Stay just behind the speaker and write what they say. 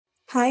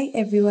Hi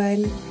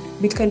everyone!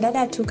 Bitcoin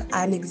Dada took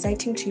an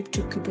exciting trip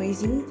to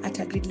Kibwezi at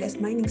a Gridless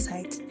mining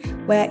site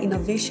where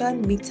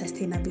innovation meets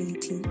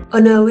sustainability.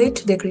 On our way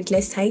to the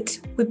Gridless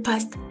site, we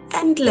passed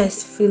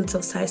endless fields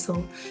of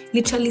sisal,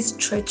 literally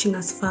stretching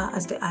as far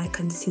as the eye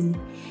can see.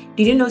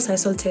 Did you know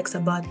sisal takes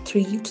about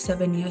 3 to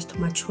 7 years to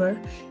mature?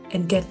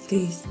 And get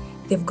this,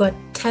 they've got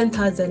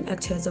 10,000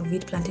 hectares of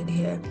wheat planted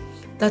here.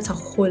 That's a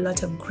whole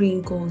lot of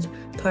green gold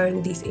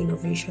powering this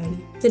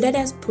innovation. The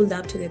Dadas pulled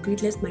up to the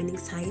Gridless mining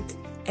site,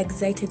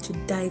 excited to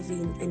dive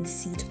in and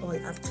see it all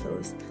up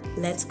close.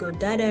 Let's go,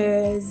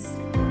 Dadas!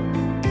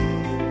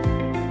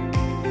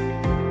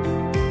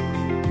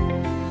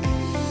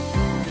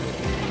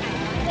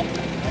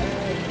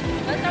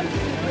 Welcome to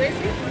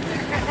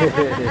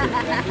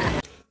Kibwezi.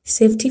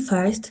 Safety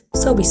first,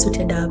 so we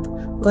suited up,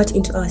 got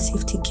into our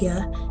safety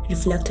gear,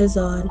 reflectors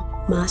on,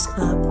 mask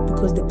up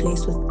because the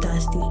place was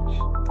dusty.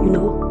 You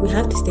know, we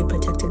have to stay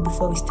protected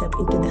before we step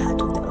into the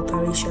heart of the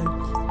operation.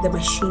 The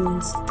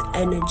machines, the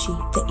energy,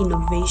 the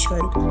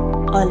innovation,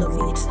 all of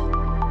it.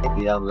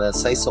 We have a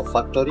sisal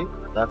factory,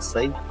 that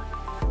side.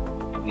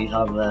 We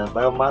have a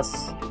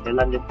biomass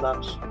energy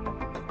plant.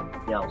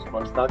 Yeah,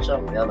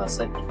 construction, the other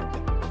side.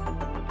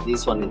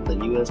 This one is the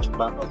newest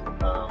plant of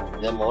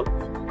them all.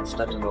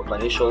 Started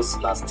operations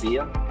last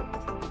year,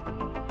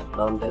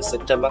 around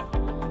September.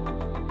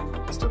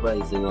 September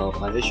is in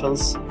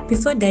operations.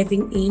 Before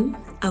diving in,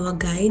 our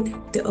guide,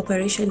 the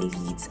operation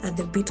leads at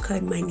the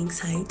Bitcoin mining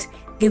site,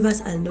 gave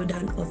us a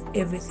lowdown of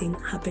everything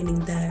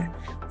happening there,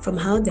 from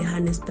how they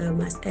harness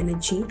biomass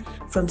energy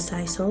from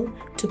sisal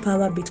to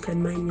power Bitcoin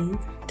mining,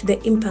 to the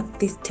impact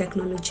this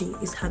technology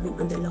is having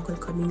on the local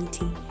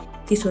community.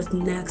 This was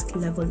next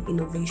level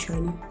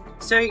innovation.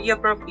 So you're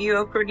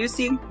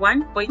producing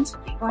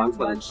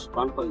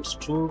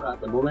 1.2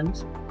 at the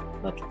moment,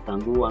 but we can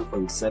do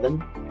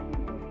 1.7.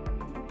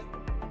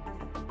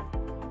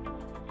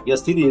 You're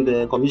still in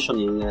the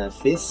commissioning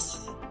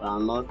phase,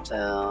 not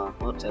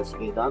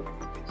fully done.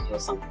 There are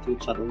some few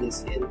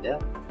challenges here and there.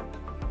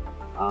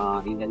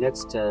 In the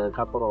next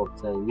couple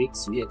of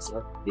weeks, we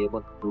expect to be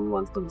able to do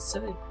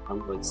 1.7.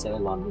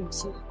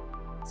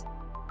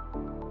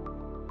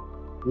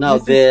 Now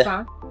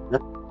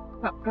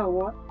per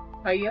what?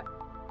 Per year?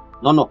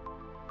 No,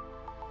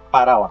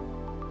 per hour.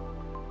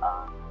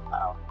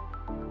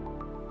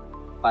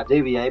 Per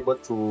day, we are able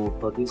to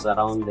produce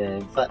around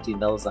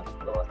 30,000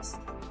 kilowatts.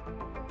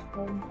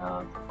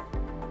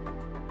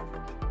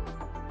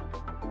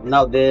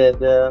 Now the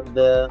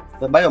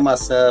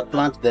biomass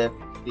plant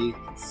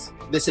is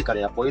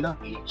basically a boiler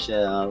which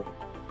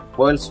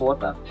boils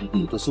water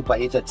to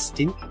superheated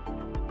steam.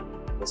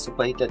 The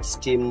superheated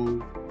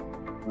steam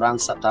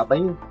runs a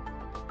turbine.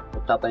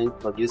 The turbine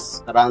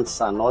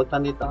runs an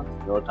alternator.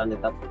 The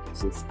alternator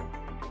produces.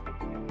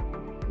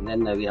 And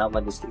then we have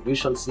a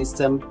distribution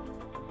system.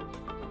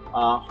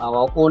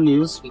 Our own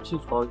use, which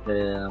is called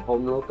the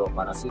home load or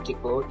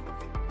parasitic load.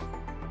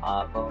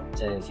 About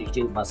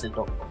 15%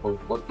 of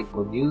what we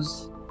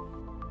produce.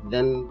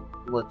 Then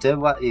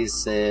whatever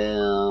is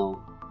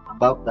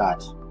above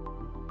that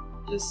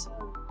is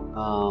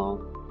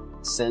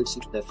sent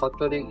to the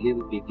factory.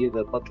 We give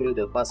the factory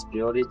the first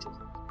priority.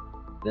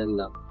 Then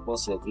of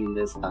course the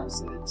Gridless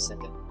comes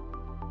second.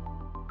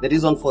 The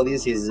reason for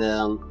this is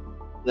the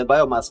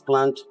biomass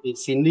plant.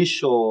 Its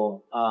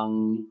initial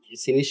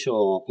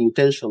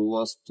intention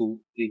was to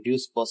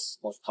reduce costs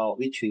of power,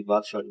 which we've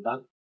actually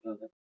done.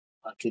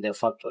 To the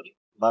factory,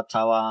 but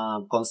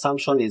our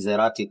consumption is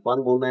erratic.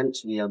 One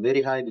moment we are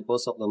very high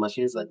because of the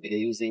machines that we are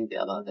using,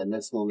 the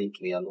next moment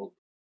we are low.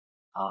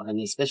 And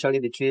especially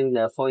between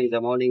 4 in the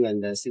morning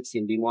and 6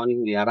 in the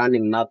morning, we are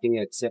running nothing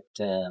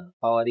except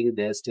powering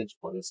the estate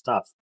for the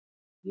staff.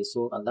 And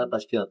so at that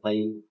particular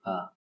time,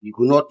 we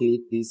do not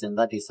need this, and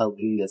that is how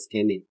Gridless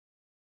came in,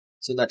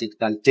 so that it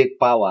can take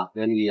power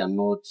when we are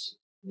not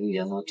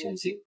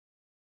using.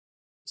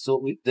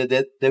 So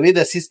the way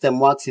the system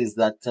works is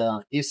that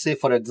if, say,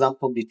 for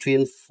example,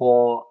 between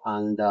 4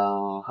 and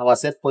our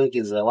set point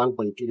is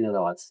 1.2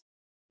 megawatts.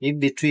 If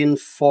between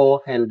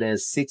 4 and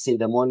 6 in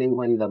the morning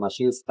when the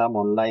machines come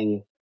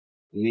online,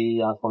 we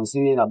are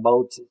consuming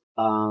about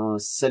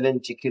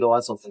 70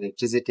 kilowatts of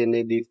electricity,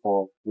 maybe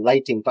for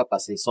lighting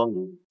purposes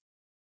only.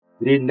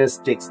 Gridless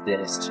takes the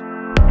rest.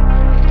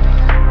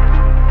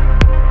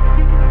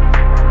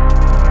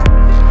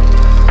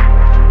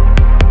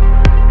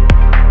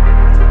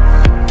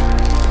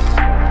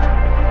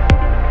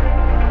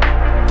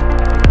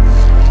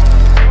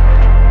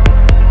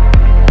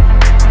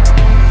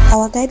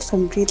 Our guide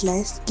from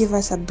Gridless gave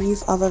us a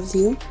brief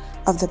overview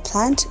of the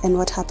plant and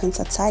what happens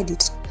outside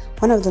it.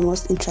 One of the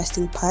most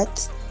interesting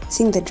parts,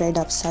 seeing the dried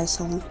up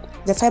sisal.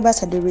 The fibers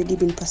had already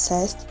been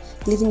processed,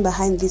 leaving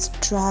behind this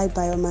dry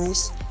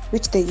biomass,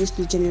 which they used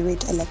to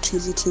generate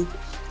electricity.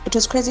 It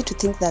was crazy to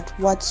think that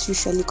what's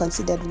usually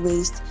considered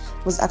waste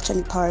was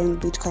actually powering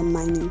Bitcoin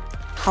mining.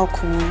 How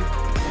cool!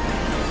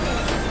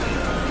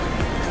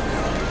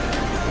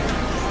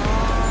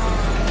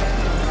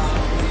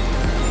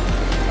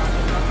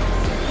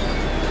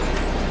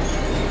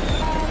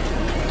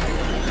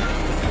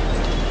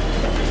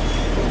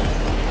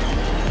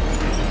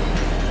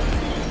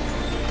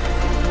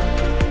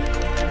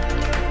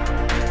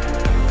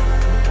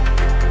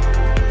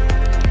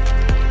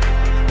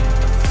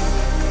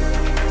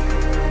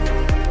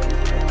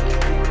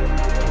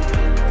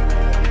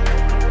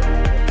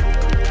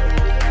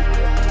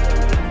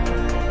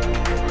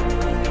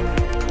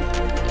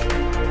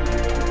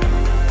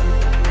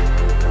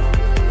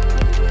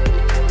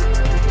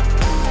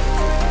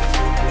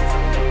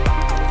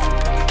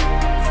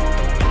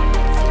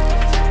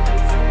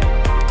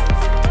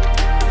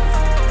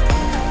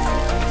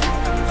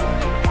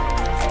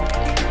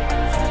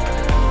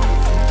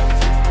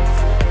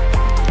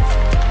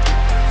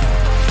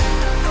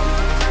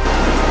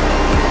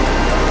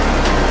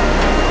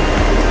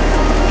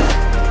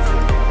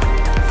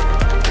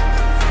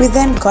 We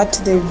then got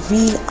to the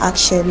real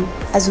action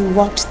as we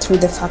walked through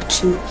the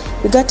factory.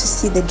 We got to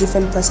see the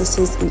different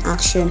processes in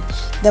action.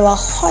 There were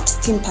hot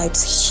steam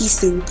pipes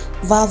hissing,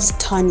 valves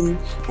turning,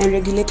 and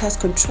regulators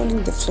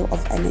controlling the flow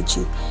of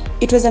energy.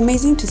 It was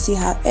amazing to see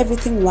how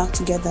everything worked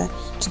together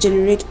to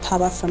generate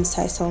power from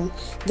sisal.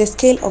 The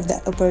scale of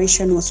the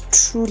operation was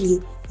truly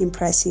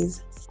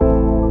impressive.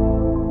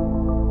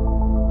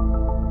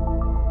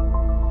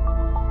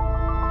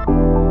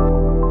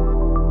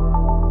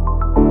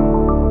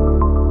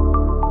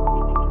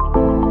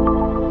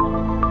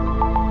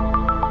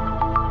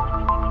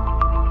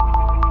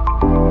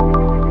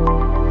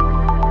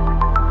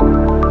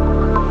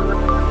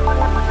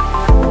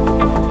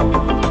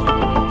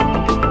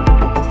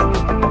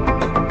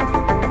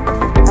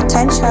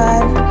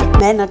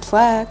 Men at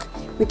work,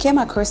 we came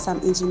across some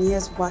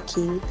engineers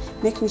working,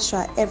 making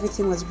sure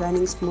everything was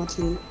running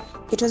smoothly.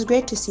 It was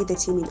great to see the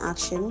team in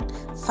action,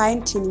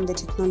 fine-tuning the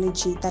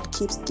technology that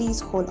keeps this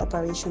whole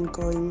operation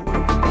going.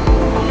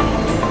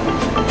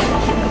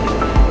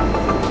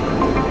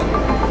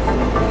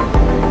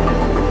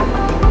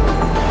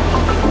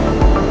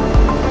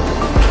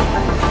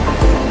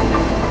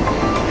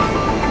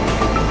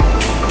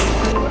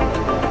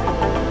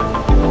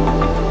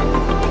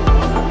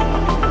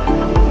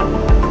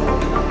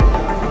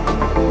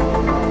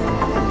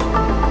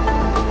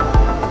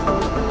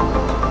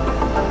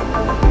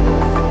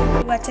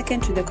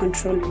 Taken to the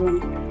control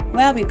room,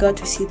 where we got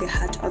to see the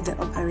heart of the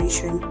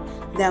operation.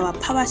 There were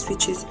power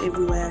switches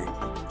everywhere,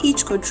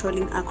 each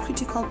controlling a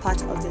critical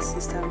part of the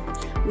system.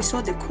 We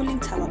saw the cooling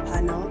tower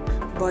panel,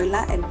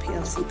 boiler and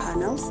PLC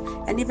panels,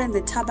 and even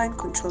the turbine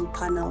control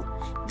panel.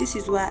 This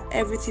is where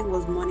everything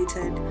was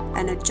monitored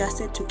and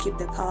adjusted to keep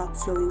the power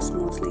flowing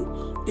smoothly.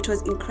 It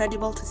was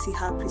incredible to see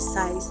how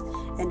precise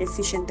and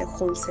efficient the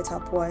whole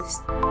setup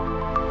was.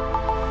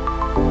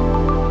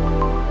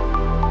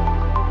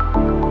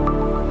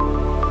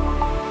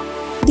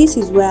 This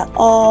is where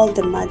all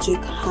the magic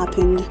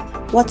happened.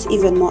 What's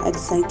even more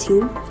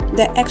exciting,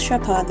 the extra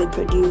power they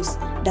produce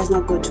does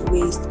not go to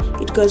waste.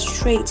 It goes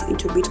straight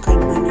into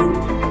Bitcoin mining.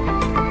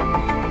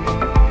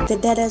 The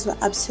dadas were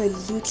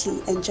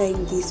absolutely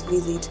enjoying this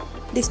visit,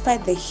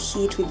 despite the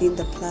heat within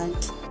the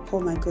plant. Oh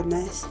my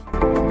goodness.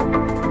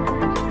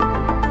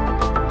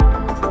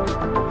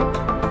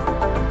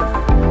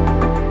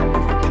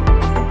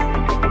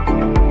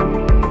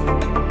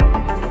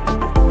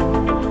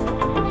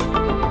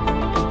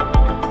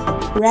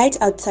 Right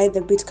outside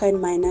the Bitcoin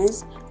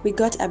miners, we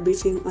got a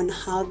briefing on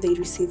how they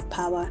receive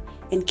power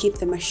and keep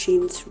the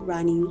machines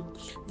running.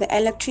 The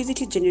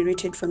electricity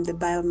generated from the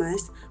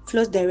biomass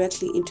flows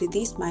directly into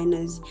these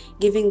miners,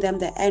 giving them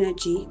the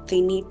energy they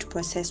need to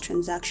process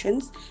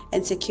transactions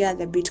and secure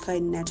the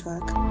Bitcoin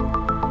network.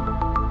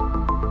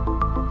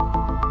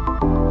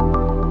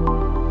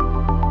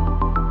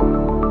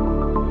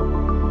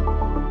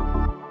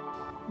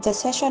 The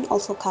session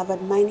also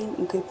covered mining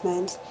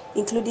equipment,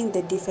 including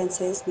the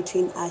differences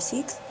between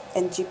ASICs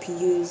and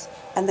GPUs,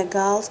 and the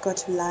girls got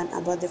to learn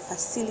about the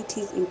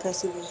facility's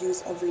impressive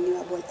use of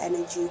renewable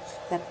energy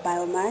like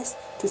biomass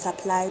to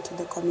supply to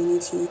the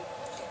community.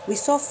 We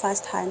saw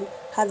firsthand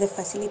how the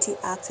facility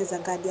acts as a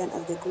guardian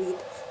of the grid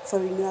for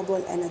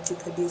renewable energy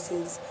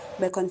producers.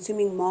 By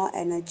consuming more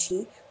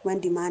energy when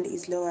demand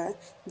is lower,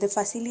 the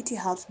facility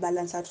helps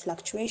balance out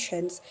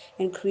fluctuations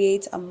and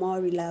creates a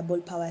more reliable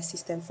power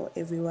system for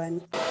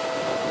everyone.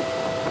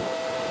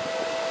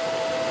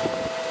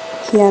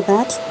 Hear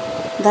that?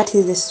 That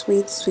is the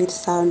sweet, sweet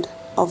sound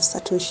of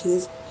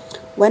Satoshis.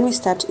 When we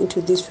stepped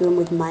into this room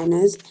with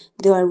miners,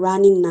 they were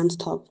running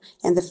non-stop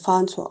and the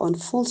fans were on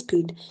full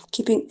speed,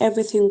 keeping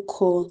everything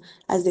cool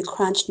as they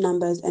crunched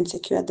numbers and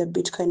secured the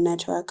Bitcoin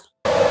network.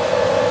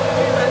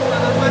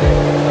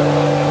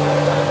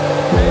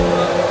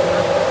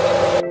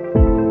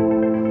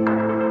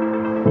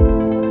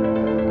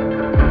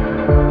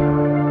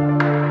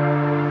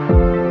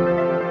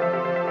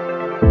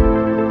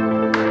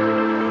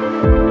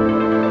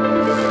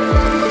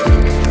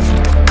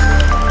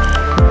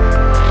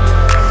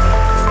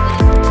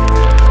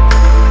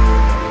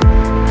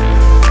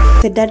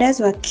 The dadas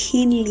were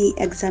keenly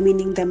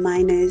examining the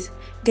miners,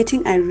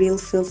 getting a real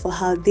feel for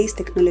how this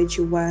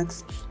technology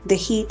works, the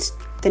heat,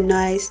 the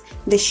noise,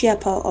 the sheer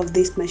power of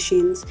these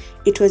machines.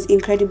 It was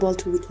incredible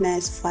to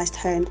witness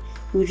firsthand.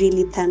 We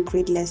really thank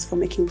Gridless for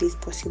making this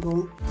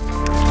possible.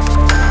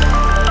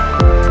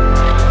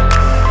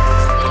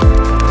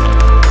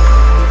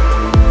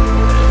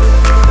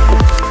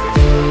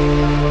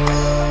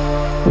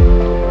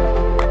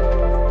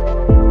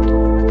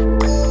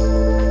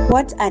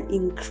 What an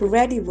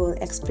incredible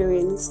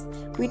experience.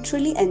 We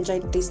truly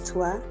enjoyed this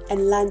tour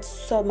and learned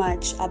so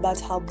much about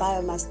how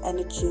biomass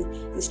energy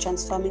is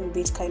transforming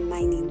Bitcoin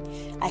mining.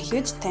 A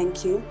huge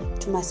thank you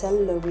to Marcel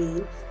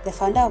Lorraine, the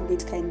founder of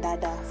Bitcoin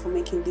Dada, for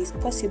making this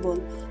possible,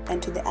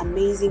 and to the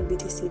amazing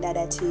BTC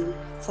Dada team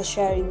for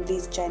sharing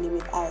this journey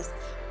with us.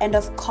 And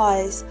of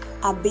course,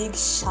 a big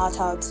shout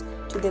out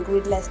to the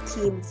Gridless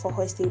team for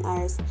hosting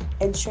us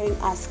and showing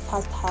us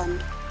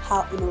firsthand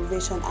how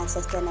innovation and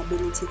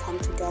sustainability come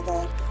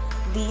together.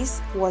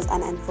 This was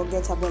an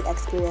unforgettable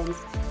experience.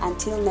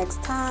 Until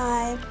next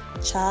time,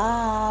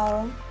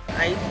 ciao.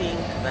 I think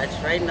that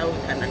right now we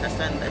can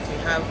understand that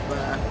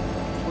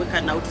we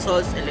can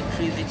outsource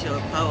electricity or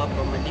power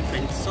from a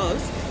different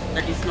source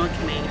that is not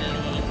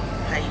mainly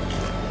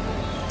hydro.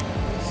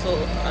 So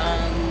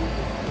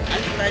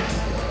after that,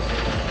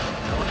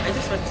 I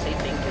just want to say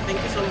thank you.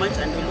 Thank you so much,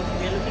 and we're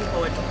looking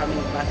forward to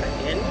coming back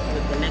again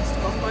with the next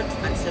cohort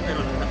and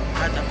several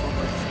other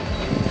cohorts.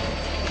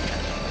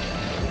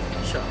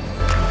 Sure.